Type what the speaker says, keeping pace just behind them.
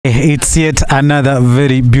It's yet another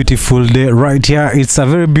very beautiful day right here. It's a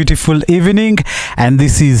very beautiful evening, and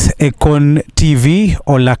this is Ekon TV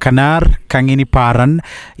Olakanar Kangini Paran.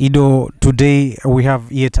 Ido, today we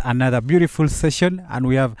have yet another beautiful session, and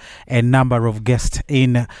we have a number of guests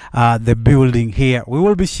in the building here. We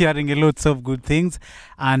will be sharing a lots of good things,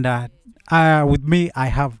 and with me, I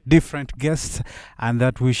have different guests, and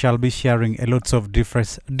that we shall be sharing a lots of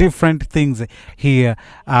different things here.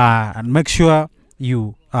 And make sure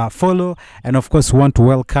you follow, and of course want to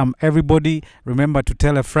welcome everybody. Remember to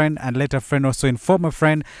tell a friend and let a friend also inform a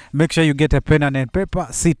friend. Make sure you get a pen and a paper,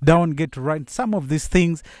 sit down, get to write some of these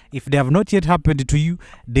things. If they have not yet happened to you,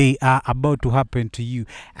 they are about to happen to you.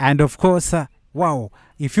 And of course, wow,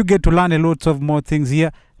 if you get to learn a lot of more things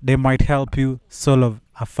here, they might help you solve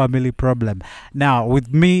a family problem. Now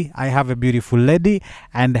with me, I have a beautiful lady,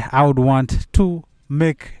 and I would want to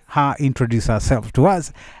make her introduce herself to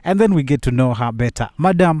us, and then we get to know her better.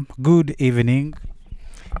 Madam, good evening.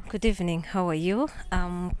 Good evening. How are you?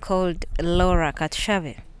 I'm called Laura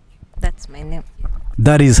Katshabe. That's my name.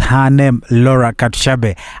 That is her name, Laura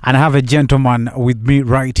Katshabe. And I have a gentleman with me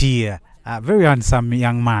right here, a very handsome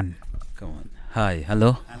young man. Come on. Hi.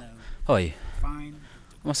 Hello. Hello. How are you? Fine.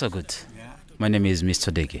 I'm also good. Yeah. My name is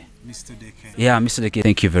Mr. Deke. Mr. Deke. Yeah, Mr. Deke,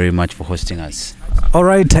 thank you very much for hosting us. All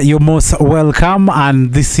right, you're most welcome,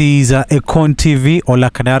 and this is Ekon TV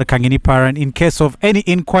Olakanar Kangini Paran. In case of any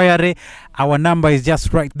inquiry, our number is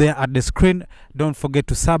just right there at the screen. Don't forget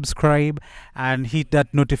to subscribe and hit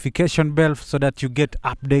that notification bell so that you get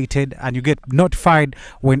updated and you get notified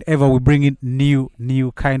whenever we bring in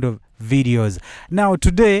new kind of videos. Now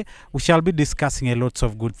today we shall be discussing a lots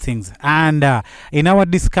of good things, and in our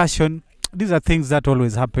discussion, these are things that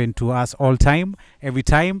always happen to us all time, every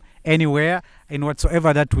time, anywhere, in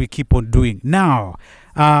whatsoever that we keep on doing. Now,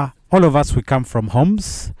 all of us, we come from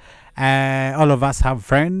homes. All of us have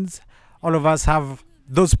friends. All of us have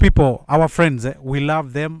those people, our friends. We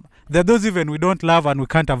love them. There are those even we don't love and we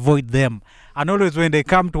can't avoid them. And always when they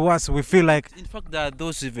come to us, we feel like... In fact, there are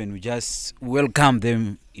those even we just welcome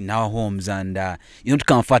them in our homes, and you're not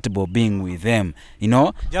comfortable being with them, you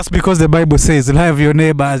know? Just because the Bible says, love your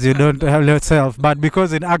neighbor as you don't have yourself. But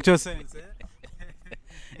because in actual sense...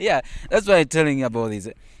 Yeah, that's why I'm telling you about this.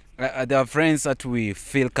 There are friends that we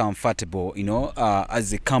feel comfortable, you know,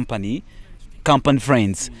 as a company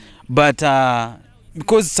friends. But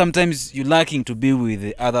because sometimes you're lacking to be with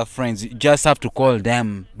the other friends, you just have to call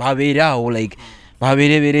them babera, or like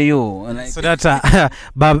babere yo, so that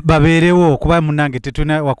babere wo kuba munange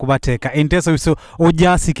tetuna wakubateka enteso so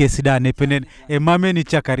ojasi kesidane penen e mame ni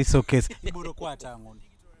chakariso kes iburo kwata ngono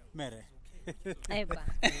mere.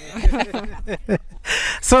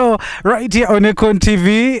 So right here on Ekon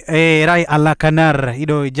TV, Rai Alakanar,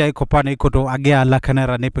 Ido Jai Kopana Ikoto Age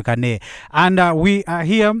Alakanara Nepekane, and we are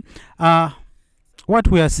here. What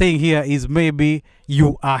we are saying here is, maybe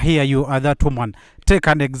you are here, you are that woman. Take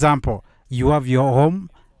an example. You have your home,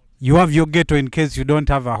 you have your ghetto in case you don't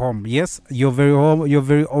have a home. Yes, your very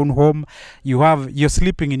own home. You're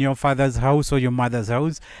sleeping in your father's house or your mother's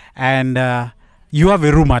house, and you have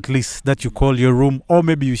a room at least that you call your room, or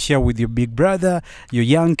maybe you share with your big brother, your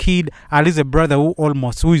young kid, at least a brother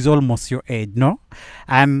who is almost your age, no?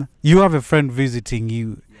 And you have a friend visiting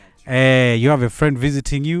you. A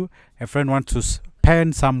friend wants to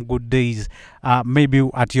spend some good days, maybe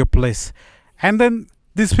at your place, and then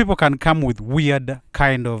these people can come with weird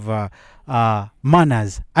kind of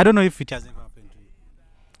manners. I don't know if it has ever happened to you.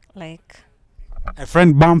 Like A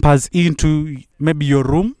friend bumpers into maybe your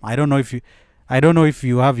room. I don't know if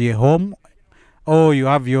you have your home or you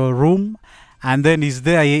have your room, and then he's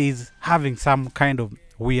there. He is having some kind of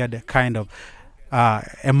weird kind of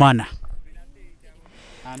a manner,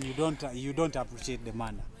 and you don't appreciate the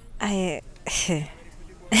manner.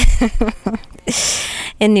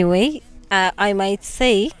 Anyway, I might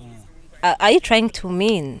say, are you trying to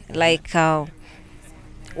mean like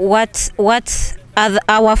what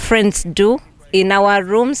our friends do in our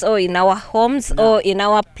rooms or in our homes or in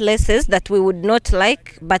our places that we would not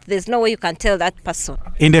like, but there's no way you can tell that person?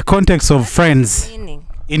 In the context of friends.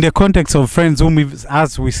 In the context of friends whom we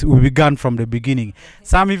began from the beginning.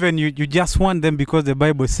 Some even you just want them because the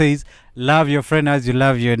Bible says, love your friend as you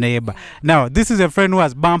love your neighbor. Now, this is a friend who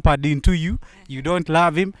has bumped into you. You don't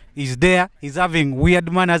love him. He's there. He's having weird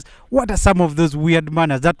manners. What are some of those weird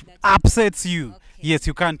manners that upsets you? Okay. Yes,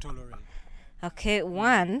 you can't tolerate. Okay,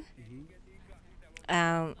 one.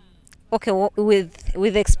 Okay,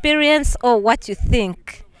 with experience or what you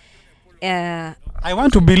think. I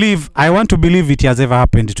want to believe it has ever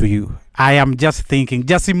happened to you. I am just thinking.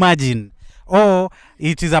 Just imagine or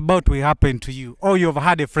it is about to happen to you, or you've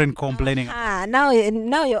had a friend complaining. Now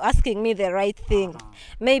you're asking me the right thing.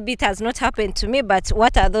 Maybe it has not happened to me, but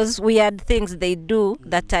what are those weird things they do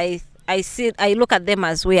that I see? I look at them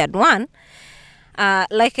as weird. One,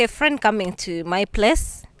 like a friend coming to my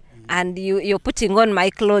place, and you're putting on my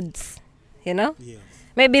clothes, you know. Yes.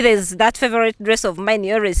 Maybe there's that favorite dress of mine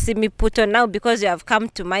you always see me put on. Now because you have come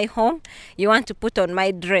to my home, you want to put on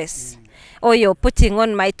my dress, or you're putting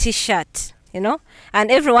on my t-shirt, you know,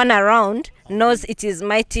 and everyone around knows it is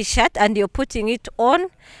my t-shirt, and you're putting it on.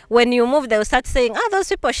 When you move, they'll start saying, those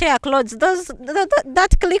people share clothes.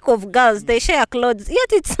 That clique of girls, they share clothes,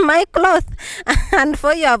 yet it's my cloth. And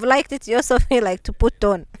for you, I've liked it, you also feel like to put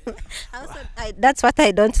on. That's what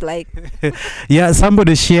I don't like. Yeah,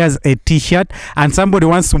 somebody shares a t-shirt and somebody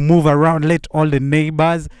wants to move around, let all the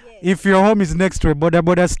neighbors. If your home is next to a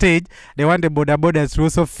border stage, they want the borders to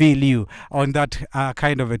also feel you on that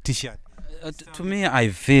kind of a t-shirt. To me, I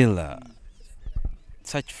feel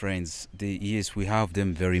such friends, yes, we have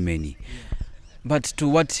them very many. But to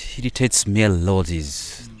what irritates me a lot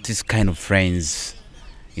is this kind of friends,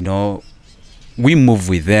 you know, we move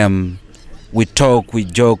with them, we talk, we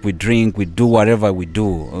joke, we drink, we do whatever we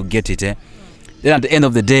do, get it, eh? Then at the end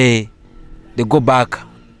of the day, they go back,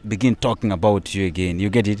 begin talking about you again, you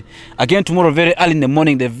get it? Again tomorrow, very early in the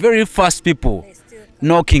morning, the very first people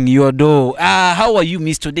knocking your door. How are you,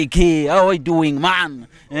 Mr. DK? How are you doing, man?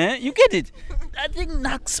 You get it? I think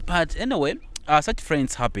next, but anyway, such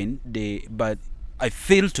friends happen, but I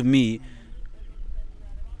feel to me,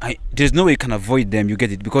 there's no way you can avoid them, you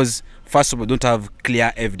get it? Because first of all, don't have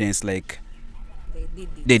clear evidence like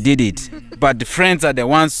they did it. But the friends are the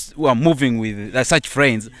ones who are moving with such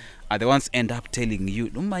friends are the ones end up telling you,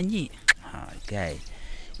 no man, guy,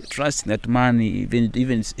 you trust that man,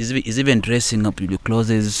 is even dressing up your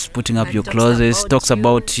clothes, putting up your clothes, talks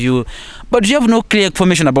about you, but you have no clear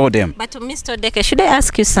information about them. But Mr. Deke, should I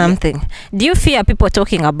ask you something? Do you fear people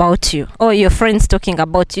talking about you, or your friends talking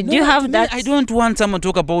about you? Do you have that? I don't want someone to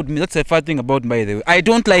talk about me. That's the first thing about me, by the way. I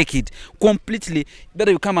don't like it completely.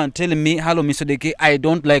 Better you come and tell me, hello, Mr. Deke, I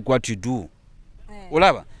don't like what you do.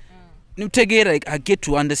 Whatever. Like, I get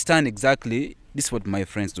to understand exactly this is what my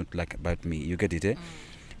friends don't like about me. You get it, eh?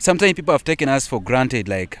 Sometimes people have taken us for granted,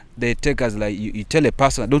 like they take us like you tell a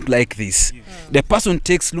person I don't like this. The person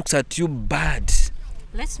looks at you bad.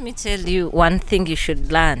 Let me tell you one thing you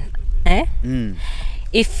should learn.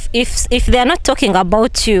 If they are not talking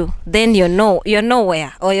about you, then you're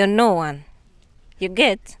nowhere, or you're no one. You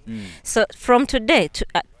get? So from today to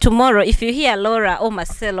tomorrow, if you hear Laura or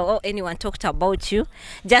Marcelo or anyone talked about you,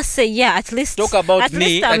 just say, yeah, at least talk about at me,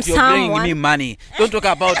 least that you're bringing me money. Don't talk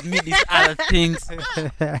about me, these other things.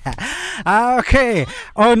 Okay,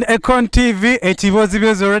 on Econ TV,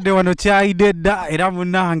 echivozibezo already wanochaide da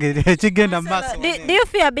eramunange chigenda maso. Do you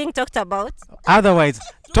fear being talked about? Otherwise,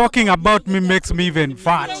 talking about me makes me even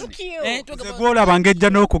fat. Thank you. Gola bangejja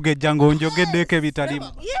n'okugejja ng'onjogeddeko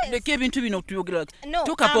ebitalimu. No,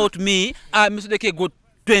 Talk about me. Mr. Deke got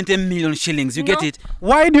 20 million shillings. You get it?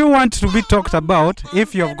 Why do you want to be talked about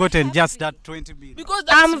if you've gotten just that 20 million? Because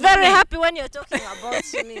that's I'm very happy when you're talking about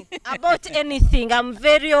me, about anything. I'm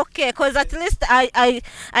very okay, because at least I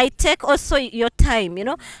take also your time, you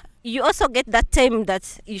know. You also get that time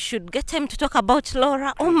that you should get time to talk about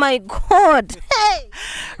Laura. Oh my God. Hey.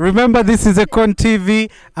 Remember, this is Econ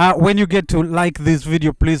TV. When you get to like this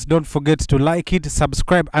video, please don't forget to like it,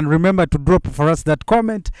 subscribe, and remember to drop for us that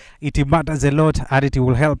comment. It matters a lot, and it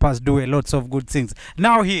will help us do a lots of good things.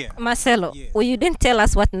 Now here, Marcelo, well, you didn't tell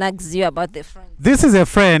us what nags you about the friend. this is a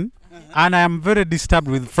friend, and I am very disturbed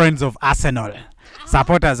with friends of Arsenal.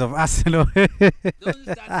 Supporters of Arsenal.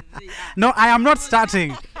 No, I am not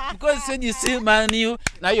starting. Because when you see Man U,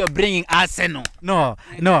 now you're bringing Arsenal. No,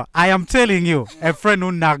 I am telling you, a friend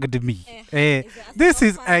who nagged me. This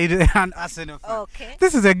is an Arsenal fan. Okay.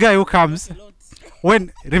 This is a guy who comes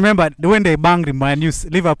remember when they banged Man U,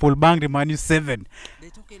 Liverpool banged Man U 7.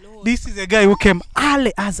 This is a guy who came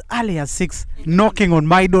early as 6, knocking on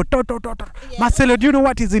my door. Marcelo, do you know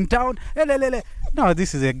what is in town? No,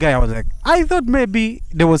 this is a guy. I was like, I thought maybe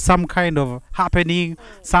there was some kind of happening,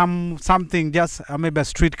 something, just maybe a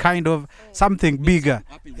street kind of something bigger.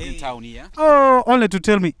 In town here. Oh, only to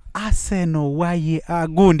tell me, Arsenal, why are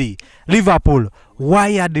Gundi? Liverpool,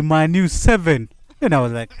 why are the Man U 7? And I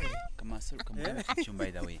was like,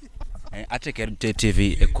 By the way, I take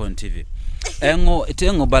TV, Econ TV.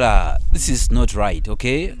 Engo bala, this is not right,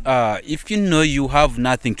 okay? If you know you have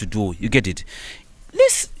nothing to do, you get it.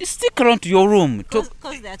 let's stick around to your room. Talk.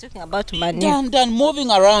 Because they are talking about money. Done moving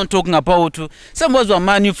around talking about some of us were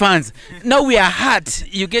Manu fans. Now we are hurt.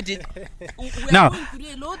 You get it? Now- going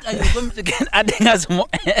through a lot and you're going to get adding us more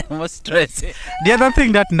stress. The other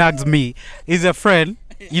thing that nags me is a friend.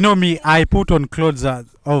 You know me, I put on clothes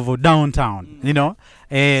of downtown. You know,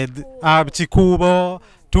 Chikubo,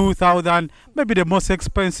 2000. Maybe the most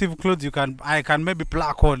expensive clothes I can maybe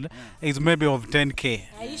plaque on is maybe of 10K.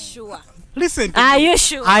 Are you sure? Listen, to Are me. you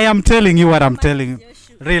sure? I am telling you what I'm telling you.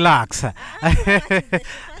 Relax. How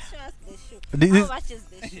much is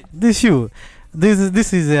the shoe?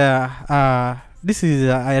 This is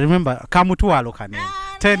I remember Kamutwalo kane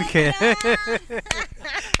 10K.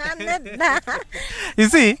 You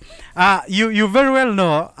see, you very well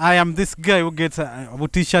know I am this guy who gets a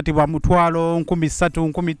t-shirt wa mutwalo, nkumi satu,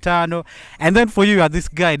 nkumi tano, and then for you are this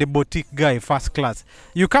guy, the boutique guy, first class.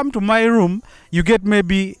 You come to my room, you get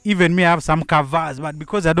maybe even me I have some covers, but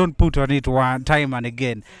because I don't put on it one time and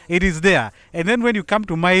again, it is there. And then when you come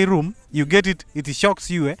to my room, you get it, it shocks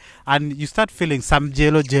you, and you start feeling some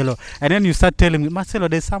jello, and then you start telling me, Marcelo,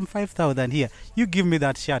 there's some 5,000 here. You give me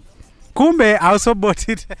that shirt. Kumbe, I also bought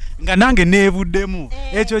it. Nganange nevu demu.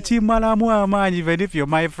 Echo chimalamu amanyi, even if you're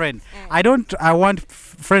my friend. I want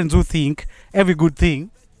friends who think every good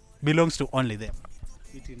thing belongs to only them.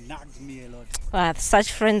 It nags me a lot. Wow,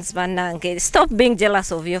 such friends, Manange. Stop being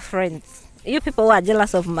jealous of your friends. You people who are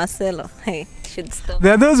jealous of Marcelo, hey, should stop.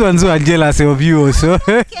 There are those ones who are jealous of you also.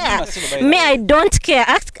 Yeah. Me, I don't care.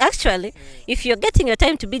 Actually, if you're getting your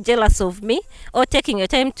time to be jealous of me, or taking your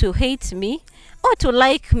time to hate me, or to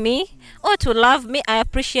like me, or to love me, I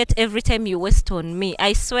appreciate every time you waste on me.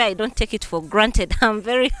 I swear I don't take it for granted. I'm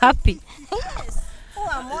very happy. Yes. Who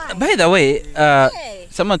am I? By the way, Hey.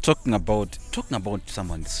 someone talking about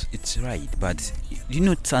someone's, it's right, but you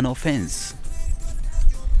know it's an offense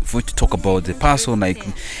for you to talk about the person,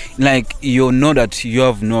 like you know that you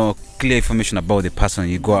have no clear information about the person,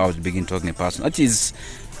 you go out begin talking the person. That is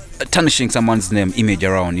tarnishing someone's name, image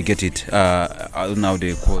around. You get it? Now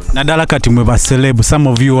they call. Nadala katimwe ba celeb. Some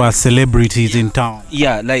of you are celebrities in town.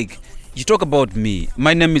 Yeah, like you talk about me.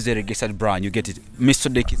 My name is Regisad Brown. You get it?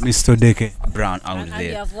 Mr. Deke Mr. Deke. Brown out And you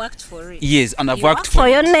there. have worked for it. Yes, and I've You worked work for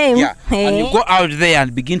your name. Yeah, and you Hey. go out there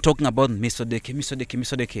and begin talking about Mr. Deke, Mr. Deke,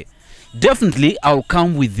 Mr. Deke. Definitely, I'll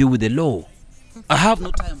come with you with the law. I have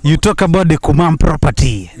no time. You talk about the Kumam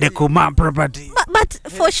property. The Kumam property. But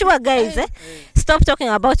for sure, guys, stop talking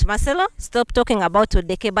about Marcelo. Stop talking about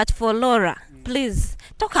Odeke. But for Laura, please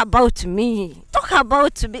talk about me. Talk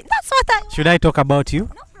about me. That's what I. Should I talk about you? No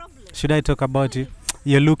problem. Should I talk about you?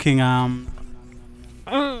 You're looking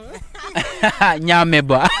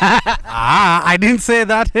Nyameba. I didn't say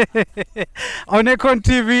that. On Econ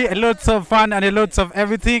TV, lots of fun and lots of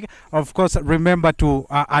everything. Of course, remember to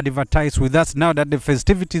advertise with us now that the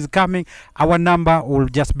festivity is coming. Our number will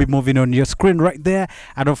just be moving on your screen right there.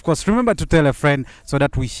 And of course, remember to tell a friend so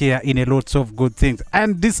that we share in a lots of good things.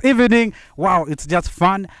 And this evening, wow, it's just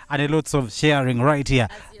fun and a lots of sharing right here.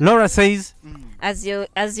 Laura says, As you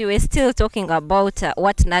were still talking about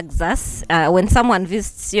what nags us when someone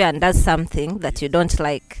visits you and does something that you don't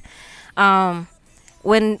like.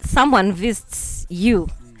 When someone visits you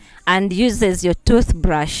and uses your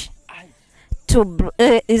toothbrush to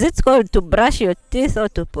is it called to brush your teeth or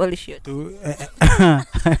to polish your teeth?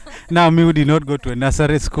 now me we did not go to a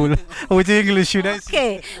nursery school. Which English should I say?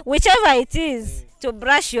 Okay, whichever it is, to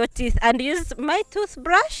brush your teeth and use my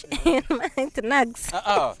toothbrush it nags.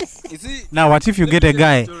 You see? Now, what if you get a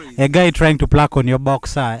guy trying to pluck on your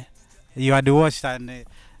boxer? You had watched and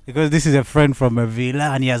because this is a friend from a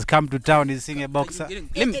villa and he has come to town, he's seeing a boxer.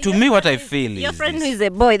 To me, what I feel Your is friend this. who is a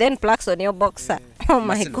boy then plucks on your boxer. Oh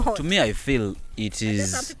my Listen, god. To me, I feel it Some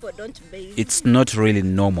is. people don't bathe. It's not really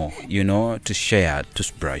normal, you know, to share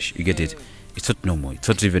toothbrush. You get it? It's not normal. It's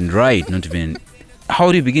not even right. Not even.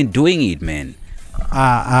 How do you begin doing it, man?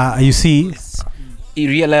 You see, You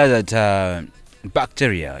realize that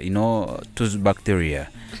bacteria, you know, tooth bacteria,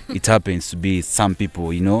 it happens to be some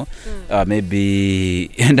people, you know, maybe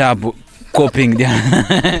end up coping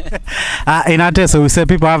there. in our test, we say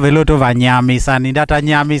people have a lot of anyamis, and in that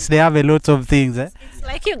anyamis, they have a lot of things. It's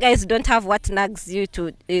like you guys don't have what nags you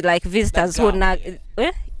to like visitors who nag.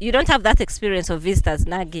 You don't have that experience of visitors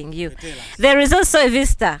nagging you. There is also a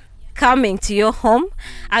visitor coming to your home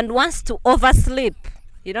and wants to oversleep.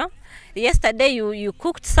 You know, yesterday you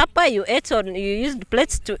cooked supper, you ate on, you used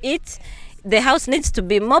plates to eat. the house needs to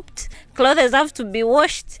be mopped, clothes have to be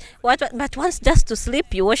washed. But once just to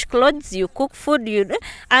sleep, you wash clothes, you cook food,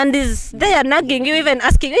 and they are nagging you, even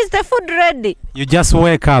asking, is the food ready? You just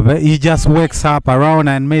wake up. He just wakes up around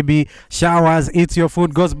and maybe showers, eats your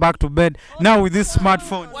food, goes back to bed. Now with this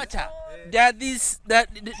smartphone. There are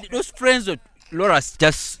those friends that Laura's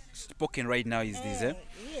just spoken right now is this.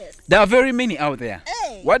 Yes. There are very many out there.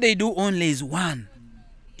 Hey. What they do only is one.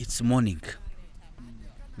 It's morning.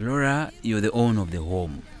 Laura, you're the owner of the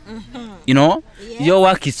home. You know, your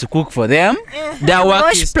work is to cook for them. Their work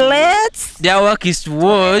Wash is plates. Their work is to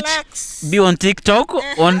watch, Relax. be on TikTok,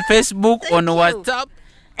 on Facebook, on you. WhatsApp.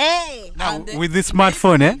 Hey. Now, And with this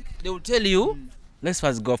smartphone, they will tell you, let's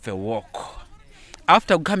first go for a walk.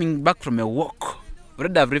 After coming back from a walk,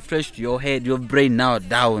 already have refreshed your head, your brain now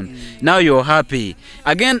down. Now you're happy.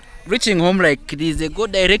 Again, reaching home like this, they go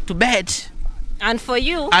direct to bed. And for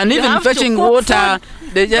you, And you even have to fetching cook water.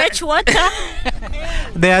 food, They just, fetch water.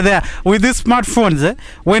 they are there. With these smartphones,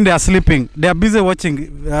 when they are sleeping, they are busy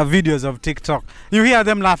watching videos of TikTok. You hear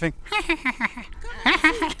them laughing.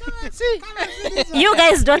 You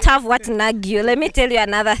guys don't have what nag you. Let me tell you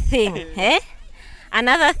another thing.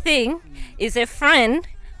 Another thing is a friend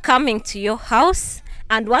coming to your house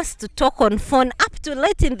and wants to talk on phone up to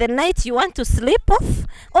late in the night. You want to sleep off,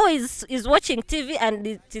 or is watching TV and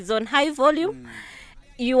it is on high volume.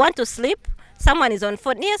 You want to sleep. Someone is on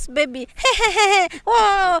phone. Yes, baby.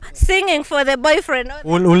 Whoa, singing for the boyfriend.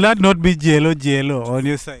 Will that not be jello on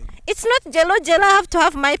your side? It's not jello. I have to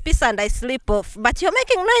have my peace and I sleep off. But you're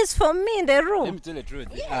making noise for me in the let me room. tell you the truth.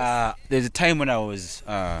 There's a time when I was,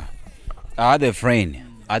 I had a friend.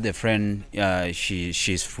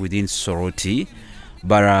 She's within Sorority,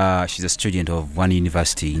 but she's a student of one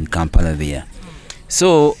university in Kampala there.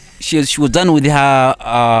 So she was done with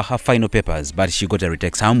her final papers, but she got a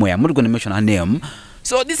retake somewhere. I'm not going to mention her name.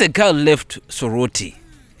 So this girl left Sorority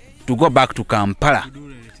to go back to Kampala.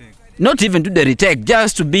 Not even do the retake,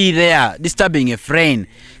 just to be there, disturbing a friend.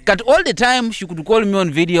 Cut all the time she could call me on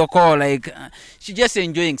video call, like she just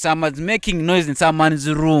enjoying someone's making noise in someone's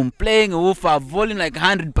room, playing a woofer, volume like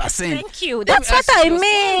 100%. Thank you. That's what I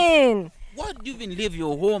mean. Why do you even leave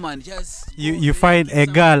your home and just You find a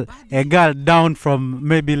girl down from,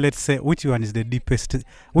 maybe, let's say, which one is the deepest?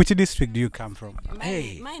 Which district do you come from?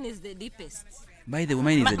 Hey. Mine is the deepest. By the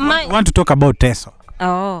way, mine is I want to talk about Teso.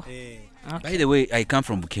 Oh. by the way, I come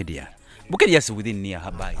from Bukedia. Bukedia is within near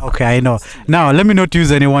Habai. Okay, I know. Now, let me not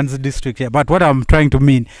use anyone's district here, but what I'm trying to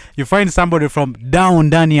mean, you find somebody from down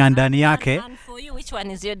Dani and Daniake, And for you, which one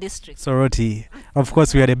is your district? Sorority. Of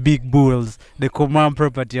course, we are the big bulls, the command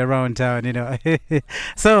property around town, you know.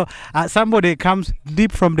 So, somebody comes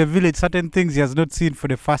deep from the village, certain things he has not seen for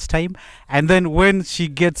the first time, and then when she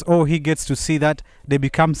gets, or he gets to see that, they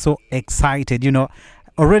become so excited, you know.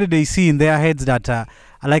 Already they see in their heads that,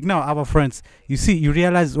 like now, our friends, you see, you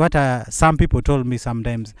realize what some people told me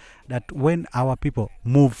sometimes, that when our people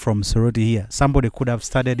moved from Sorority here, somebody could have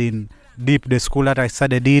studied in deep the school that I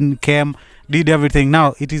studied in, came, did everything.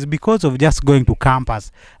 Now, it is because of just going to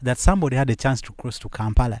campus that somebody had a chance to cross to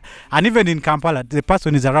Kampala. And even in Kampala, the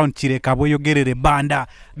person is around Chirekabo, you get a Banda,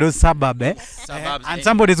 those suburbs, and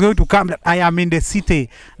somebody is going to come, I am in the city.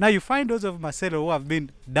 Now, you find those of Marcelo who have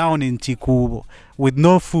been down in Chikubo with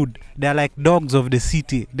no food. They're like dogs of the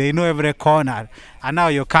city. They know every corner. And now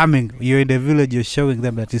you're coming, you're in the village, you're showing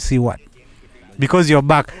them that you see what? Because you're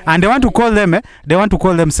back. And they want to call them, they want to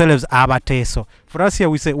call themselves Abateso. For us here,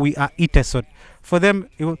 we say we are Iteso. For them,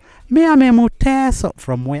 it will, me ame Muteso.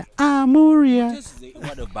 From where? Amuria. This is the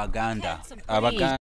word of Baganda. That's